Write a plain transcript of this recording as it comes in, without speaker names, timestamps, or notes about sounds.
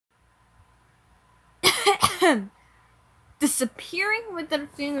Disappearing without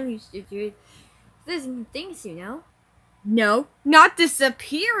feeling you do. There's things, you know. No, not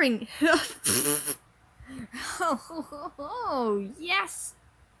disappearing. Oh, yes.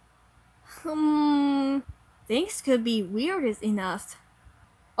 Things could be weird enough.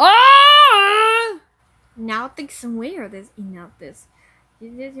 Ah! Now things weird is enough. This.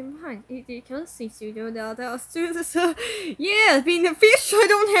 Yeah, being a fish, I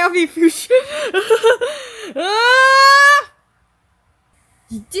don't have a fish. Ah!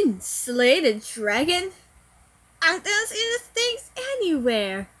 You didn't slay the dragon? I don't see the things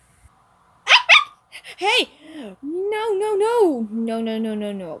anywhere. Hey! No.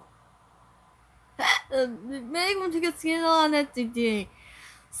 Meg won't take a skin on it today.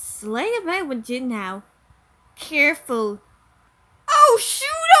 Slay the Meg with Jin now. Careful. Oh,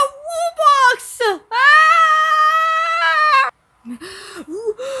 shoot a woolbox! Ah!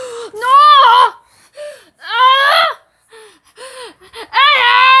 No! Ah! Ah!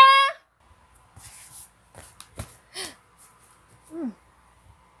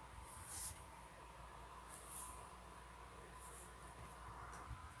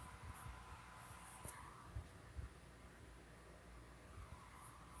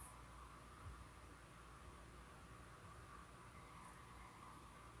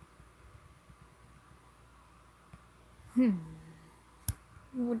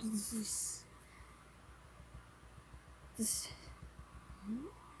 What is this?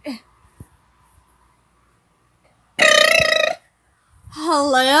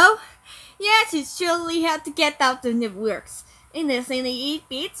 Hello? Yes, you surely have to get out the networks. Innocently eat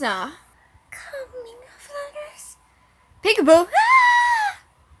pizza. Coming, flutters. Peekaboo.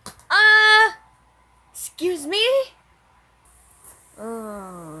 Excuse me?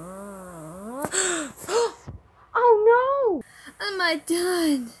 Oh no! Am I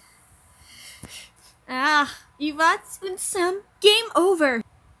done? Evat's with some game over.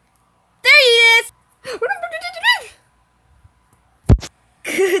 There he is!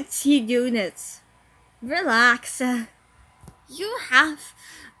 Good units. Relax. You have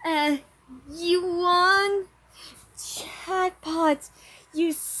you won jackpot.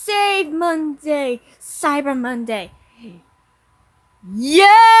 You saved Monday, Cyber Monday. Yay!